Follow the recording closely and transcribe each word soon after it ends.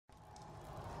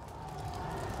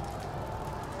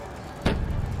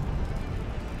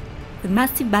the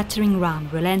massive battering ram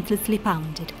relentlessly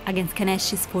pounded against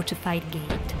Kanesh's fortified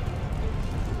gate.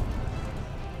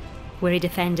 Weary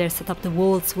defenders atop the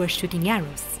walls were shooting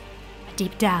arrows, but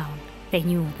deep down they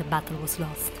knew the battle was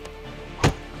lost.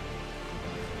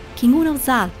 King Una of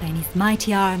Zalpa and his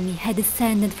mighty army had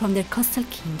descended from their coastal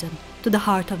kingdom to the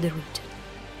heart of the region.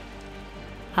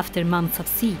 After months of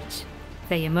siege,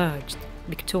 they emerged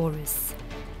victorious.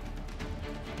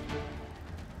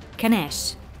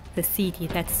 Kanesh, the city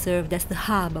that served as the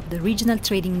hub of the regional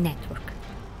trading network,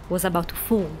 was about to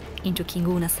fall into King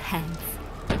Una's hands.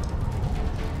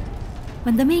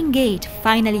 When the main gate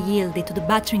finally yielded to the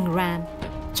battering ram,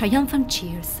 triumphant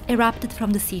cheers erupted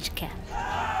from the siege camp.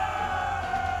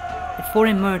 The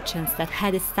foreign merchants that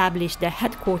had established their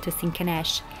headquarters in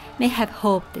Kanesh may have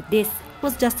hoped that this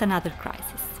was just another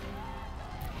crisis.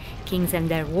 Kings and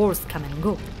their wars come and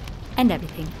go, and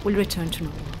everything will return to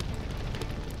normal.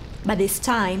 But this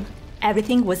time,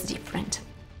 everything was different.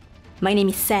 My name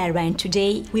is Sarah, and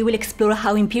today we will explore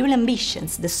how imperial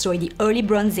ambitions destroyed the early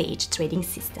Bronze Age trading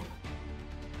system.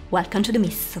 Welcome to the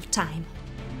Mists of Time.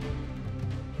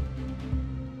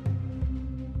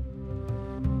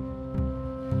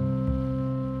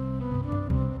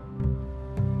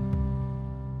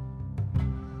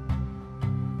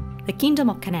 The Kingdom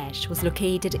of Kanesh was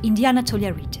located in the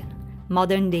Anatolia region,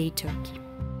 modern-day Turkey.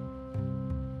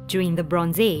 During the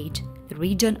Bronze Age, the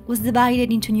region was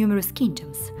divided into numerous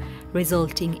kingdoms,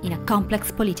 resulting in a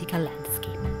complex political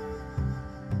landscape.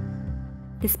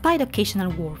 Despite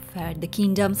occasional warfare, the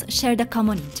kingdoms shared a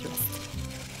common interest.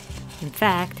 In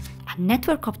fact, a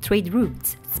network of trade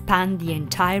routes spanned the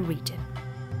entire region.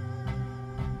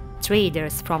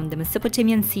 Traders from the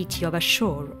Mesopotamian city of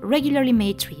Ashur regularly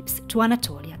made trips to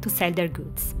Anatolia to sell their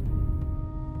goods.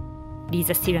 These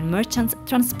Assyrian merchants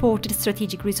transported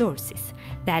strategic resources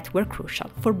that were crucial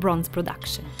for bronze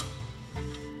production.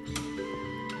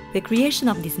 The creation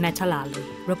of this metal alloy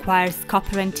requires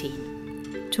copper and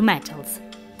tin, two metals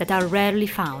that are rarely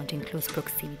found in close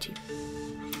proximity.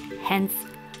 Hence,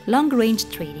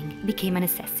 long-range trading became a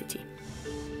necessity.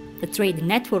 The trade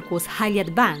network was highly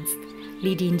advanced,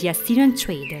 leading the Assyrian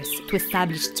traders to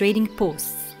establish trading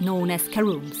posts known as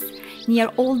karums near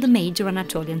all the major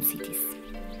Anatolian cities.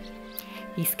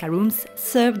 These karums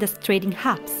served as trading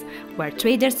hubs where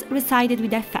traders resided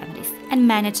with their families and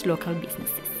managed local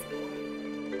businesses.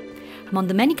 Among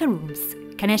the many karums,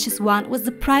 Kanesh's one was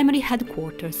the primary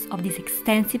headquarters of this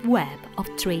extensive web of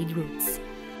trade routes.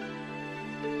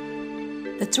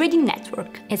 The trading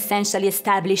network essentially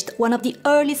established one of the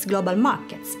earliest global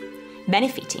markets,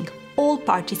 benefiting all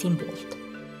parties involved.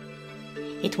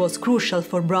 It was crucial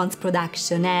for bronze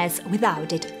production, as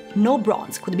without it, no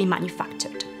bronze could be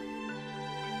manufactured.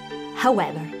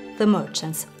 However, the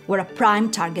merchants were a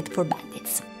prime target for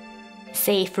bandits.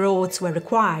 Safe roads were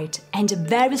required, and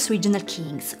various regional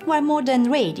kings were more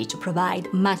than ready to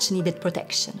provide much-needed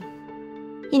protection,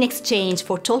 in exchange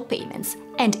for toll payments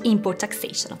and import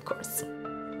taxation, of course.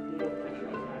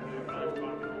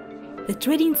 The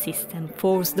trading system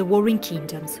forced the warring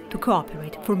kingdoms to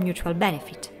cooperate for mutual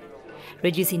benefit,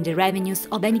 reducing the revenues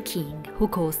of any king who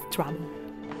caused trouble.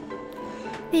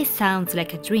 This sounds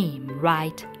like a dream,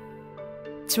 right?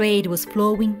 Trade was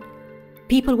flowing,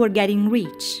 people were getting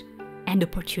rich, and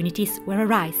opportunities were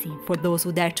arising for those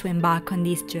who dared to embark on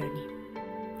this journey.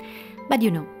 But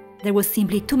there was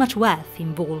simply too much wealth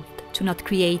involved to not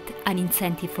create an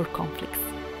incentive for conflicts.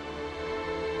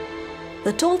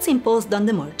 The tolls imposed on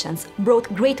the merchants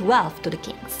brought great wealth to the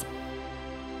kings.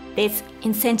 This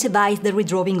incentivized the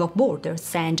redrawing of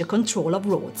borders and control of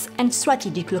roads and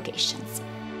strategic locations.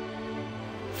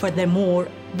 Furthermore,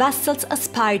 vassals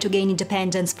aspired to gain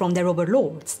independence from their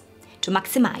overlords, to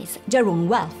maximize their own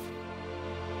wealth.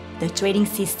 The trading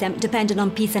system depended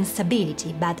on peace and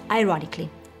stability, but ironically,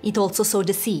 it also sowed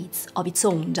the seeds of its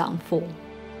own downfall.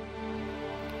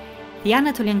 The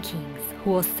Anatolian kings,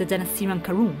 who hosted an Assyrian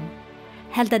karum,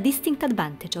 held a distinct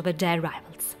advantage over their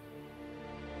rivals.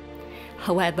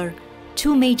 However,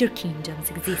 two major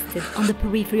kingdoms existed on the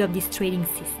periphery of this trading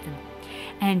system,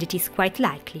 and it is quite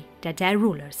likely that their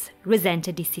rulers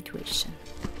resented this situation.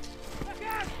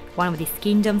 One of these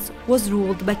kingdoms was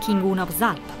ruled by King Una of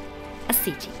Zalpa, a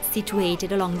city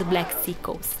situated along the Black Sea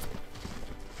coast.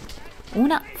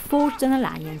 Una forged an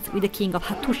alliance with the king of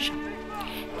Hattusha.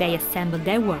 They assembled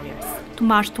their warriors to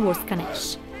march towards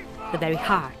Kanesh, the very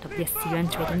heart of the Assyrian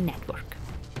trading network.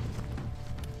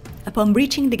 Upon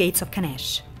reaching the gates of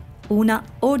Kanesh, Una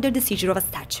ordered the seizure of a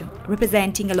statue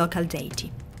representing a local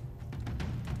deity.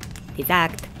 This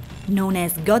act, known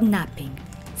as god-napping,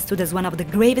 stood as one of the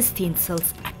gravest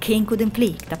insults a king could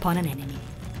inflict upon an enemy.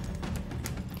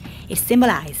 It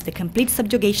symbolized the complete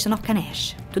subjugation of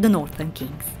Kanesh to the northern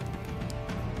kings.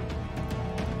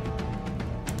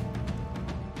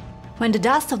 When the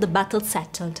dust of the battle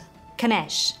settled,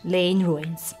 Kanesh lay in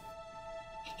ruins.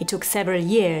 It took several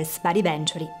years, but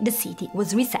eventually the city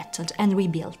was resettled and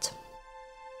rebuilt.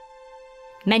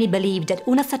 Many believed that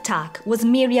Una's attack was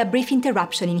merely a brief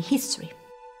interruption in history,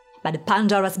 but the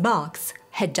Pandora's box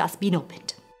had just been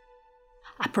opened.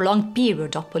 A prolonged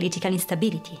period of political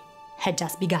instability had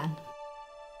just begun.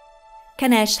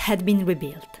 Kanesh had been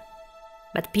rebuilt,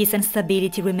 but peace and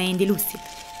stability remained elusive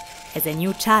as a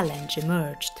new challenge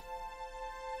emerged.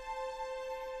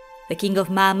 The king of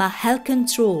Mama held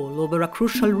control over a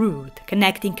crucial route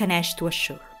connecting Kanesh to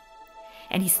Ashur,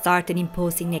 and he started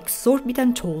imposing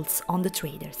exorbitant tolls on the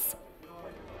traders.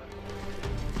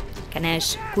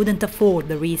 Kanesh couldn't afford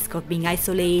the risk of being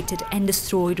isolated and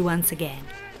destroyed once again.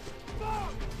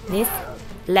 This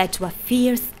led to a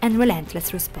fierce and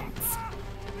relentless response.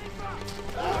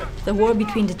 The war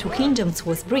between the two kingdoms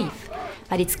was brief,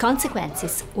 but its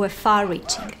consequences were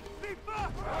far-reaching.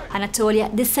 Anatolia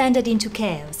descended into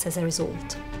chaos as a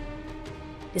result.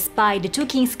 Despite the two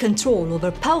kings' control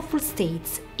over powerful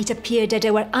states, it appeared that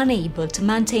they were unable to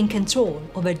maintain control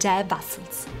over their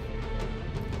vassals.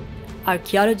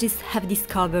 Archaeologists have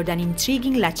discovered an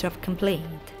intriguing letter of complaint,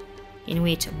 in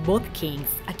which both kings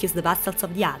accused the vassals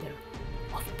of the other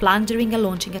of plundering and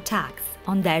launching attacks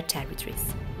on their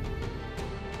territories.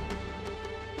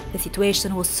 The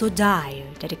situation was so dire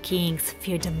that the kings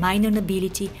feared the minor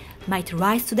nobility might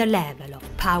rise to their level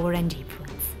of power and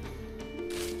influence.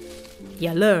 The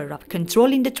allure of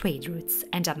controlling the trade routes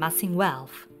and amassing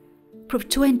wealth proved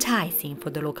too enticing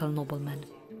for the local noblemen.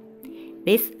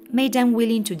 This made them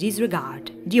willing to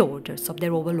disregard the orders of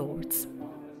their overlords.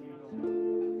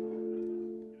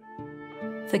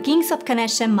 The kings of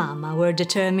Kanesh and Mama were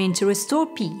determined to restore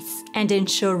peace and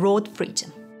ensure road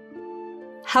freedom.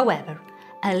 However,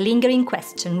 a lingering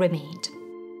question remained.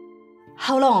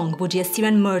 How long would the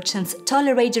Assyrian merchants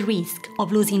tolerate the risk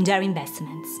of losing their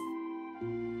investments?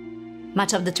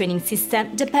 Much of the trading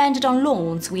system depended on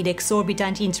loans with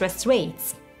exorbitant interest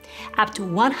rates, up to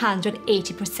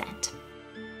 180%.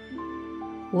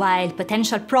 While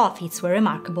potential profits were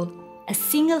remarkable, a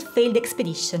single failed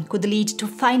expedition could lead to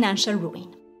financial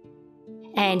ruin.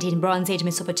 And in Bronze-Age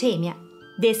Mesopotamia,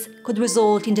 this could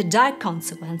result in the dire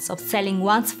consequence of selling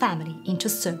one's family into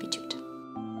servitude.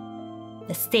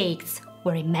 The stakes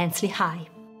were immensely high.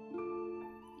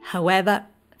 However,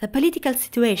 the political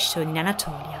situation in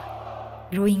Anatolia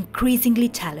grew increasingly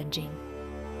challenging.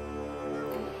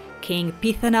 King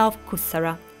Pithana of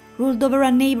Kusara ruled over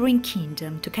a neighboring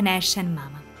kingdom to Kanesh and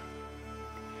Mama.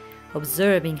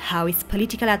 Observing how his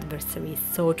political adversaries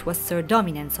sought to assert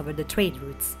dominance over the trade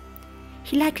routes,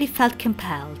 he likely felt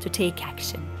compelled to take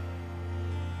action.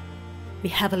 We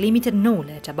have limited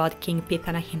knowledge about King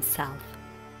Pithana himself,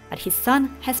 but his son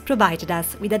has provided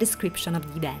us with a description of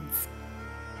the events.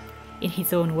 In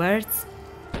his own words,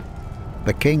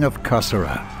 "The king of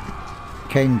Kusara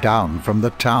came down from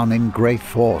the town in great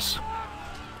force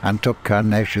and took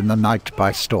Kanesh in the night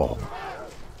by storm.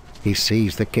 He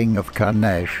seized the king of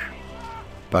Kanesh,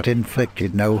 but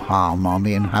inflicted no harm on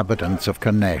the inhabitants of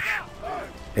Kanesh.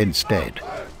 Instead,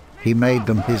 he made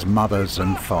them his mothers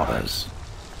and fathers."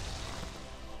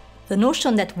 The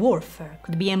notion that warfare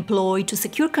could be employed to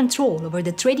secure control over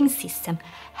the trading system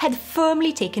had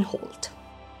firmly taken hold.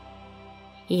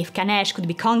 If Kanesh could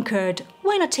be conquered,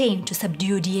 why not aim to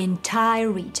subdue the entire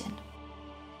region?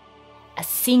 A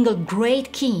single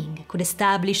great king could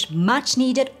establish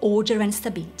much-needed order and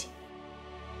stability.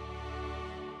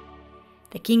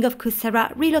 The king of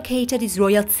Kusara relocated his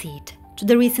royal seat to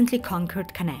the recently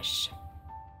conquered Kanesh.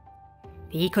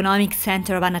 The economic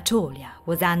center of Anatolia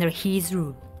was under his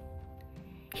rule.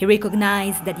 He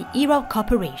recognized that the era of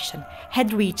cooperation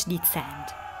had reached its end.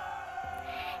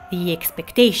 The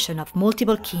expectation of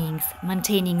multiple kings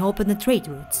maintaining open trade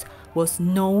routes was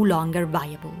no longer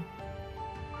viable.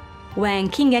 When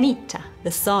King Anitta,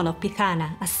 the son of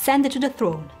Pithana, ascended to the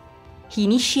throne, he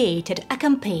initiated a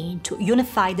campaign to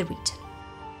unify the region.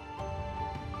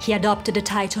 He adopted the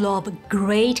title of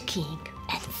Great King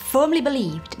and firmly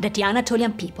believed that the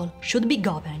Anatolian people should be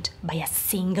governed by a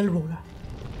single ruler.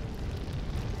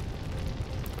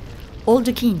 All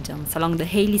the kingdoms along the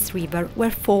Halis River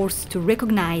were forced to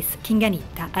recognize King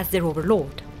Anitta as their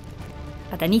overlord.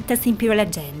 But Anitta's imperial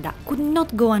agenda could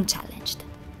not go unchallenged.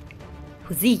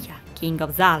 Huzziya, king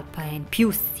of Zalpa, and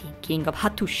Piusi, king of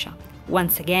Hattusha,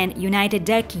 once again united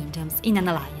their kingdoms in an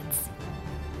alliance.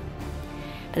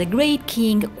 But the great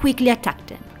king quickly attacked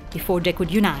them before they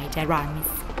could unite their armies.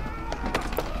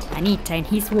 Anita and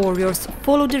his warriors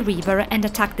followed the river and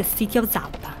attacked the city of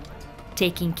Zalpa,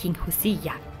 taking King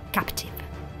Huzziya captive.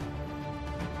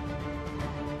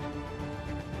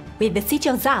 With the city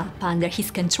of Zalpa under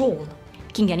his control,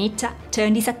 King Anita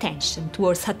turned his attention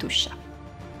towards Hattusha.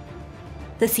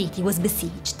 The city was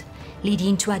besieged,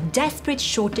 leading to a desperate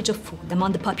shortage of food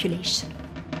among the population.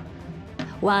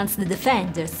 Once the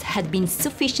defenders had been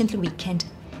sufficiently weakened,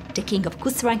 the king of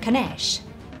Khusran Khanesh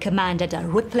commanded a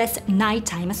ruthless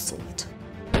nighttime assault.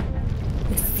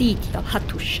 The city of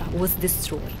Hattusha was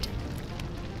destroyed.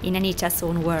 In Anita's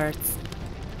own words,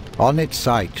 "On its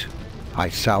site I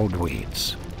sowed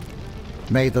weeds.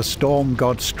 May the storm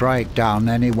god strike down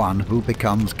anyone who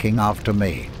becomes king after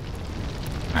me,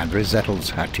 and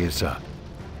resettles Hattusha."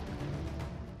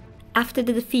 After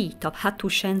the defeat of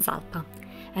Hattusha and Zalpa,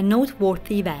 a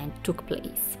noteworthy event took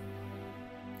place.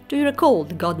 Do you recall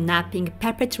the god napping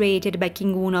perpetrated by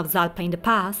King Una of Zalpa in the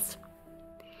past?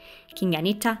 King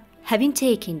Anita, having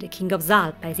taken the king of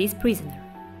Zalpa as his prisoner,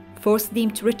 forced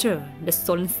him to return the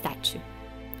stolen statue.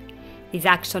 This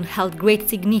action held great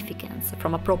significance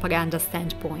from a propaganda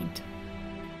standpoint.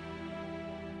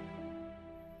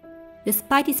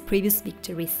 Despite his previous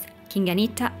victories, King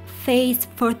Anita faced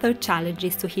further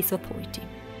challenges to his authority.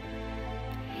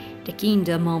 The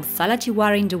kingdom of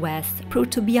Salatiwara in the west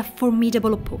proved to be a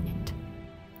formidable opponent.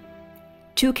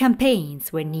 2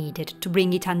 campaigns were needed to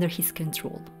bring it under his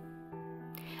control.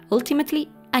 Ultimately,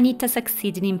 Anita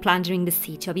succeeded in plundering the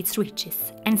city of its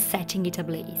riches and setting it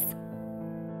ablaze.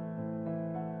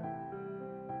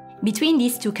 Between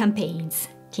these 2 campaigns,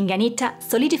 King Anita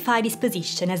solidified his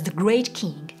position as the great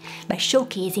king by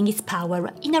showcasing his power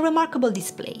in a remarkable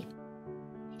display.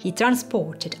 He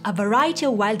transported a variety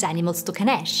of wild animals to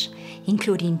Khanesh,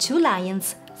 including 2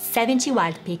 lions, 70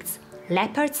 wild pigs,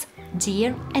 leopards,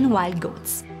 deer, and wild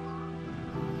goats.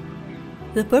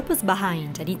 The purpose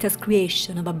behind Anita's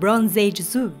creation of a Bronze Age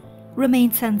zoo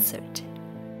remains uncertain.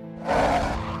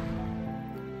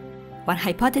 One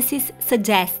hypothesis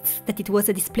suggests that it was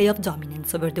a display of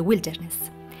dominance over the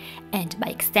wilderness, and by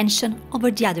extension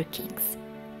over the other kings.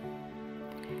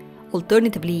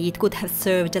 Alternatively, it could have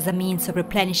served as a means of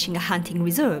replenishing a hunting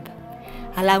reserve,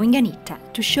 allowing Anita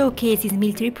to showcase his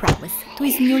military prowess to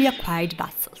his newly acquired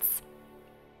vassals.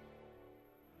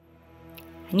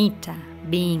 Anita,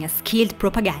 being a skilled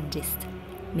propagandist,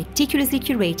 meticulously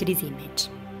curated his image,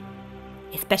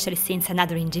 especially since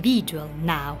another individual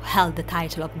now held the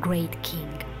title of Great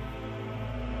King.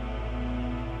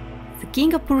 The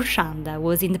king of Purushanda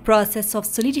was in the process of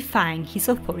solidifying his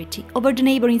authority over the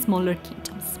neighboring smaller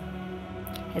kingdoms.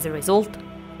 As a result,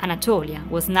 Anatolia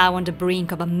was now on the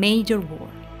brink of a major war.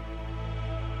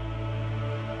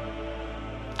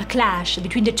 A clash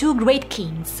between the 2 great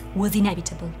kings was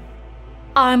inevitable.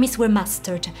 Armies were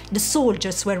mustered, the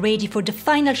soldiers were ready for the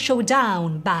final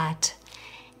showdown, but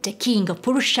the king of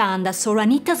Purushanda saw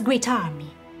Anita's great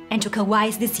army and took a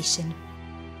wise decision.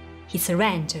 He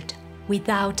surrendered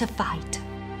without a fight.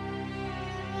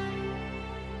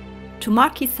 To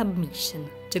mark his submission,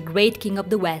 the great king of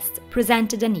the West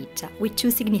presented Anita with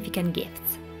 2 significant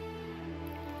gifts: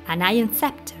 an iron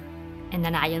scepter and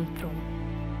an iron throne.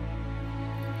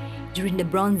 During the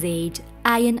Bronze Age,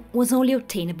 iron was only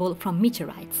obtainable from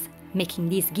meteorites, making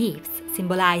these gifts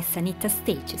symbolize Anita's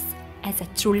status as a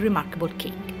truly remarkable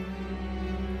king.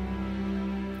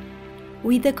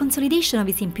 With the consolidation of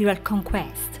his imperial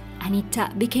conquest, Anita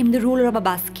became the ruler of a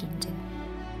vast kingdom.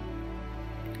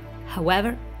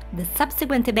 However, the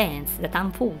subsequent events that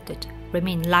unfolded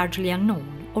remain largely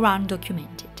unknown or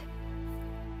undocumented.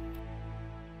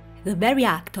 The very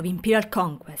act of imperial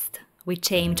conquest,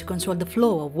 which aimed to control the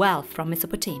flow of wealth from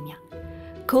Mesopotamia,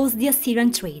 caused the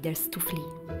Assyrian traders to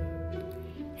flee.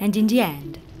 And in the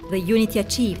end, the unity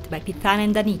achieved by Pithana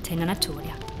and Anita in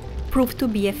Anatolia proved to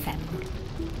be ephemeral.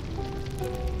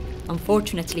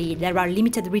 Unfortunately, there are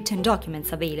limited written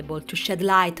documents available to shed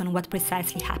light on what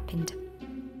precisely happened.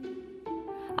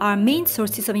 Our main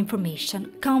sources of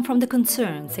information come from the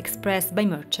concerns expressed by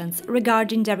merchants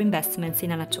regarding their investments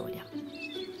in Anatolia.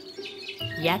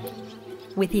 Yet,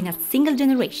 within a single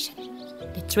generation,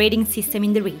 the trading system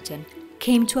in the region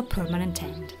came to a permanent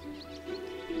end.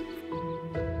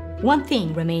 One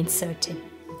thing remains certain.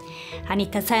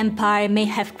 Anita's empire may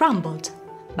have crumbled,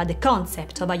 but the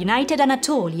concept of a united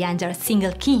Anatolia under a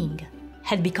single king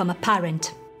had become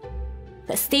apparent.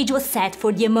 The stage was set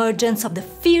for the emergence of the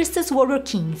fiercest warrior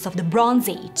kings of the Bronze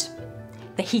Age,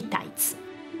 the Hittites.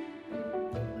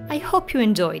 I hope you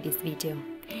enjoyed this video.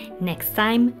 Next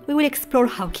time, we will explore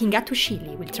how King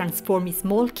Hattusili will transform his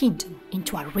small kingdom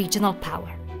into a regional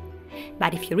power.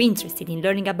 But if you're interested in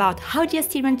learning about how the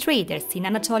Assyrian traders in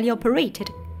Anatolia operated,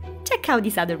 check check out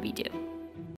this other video.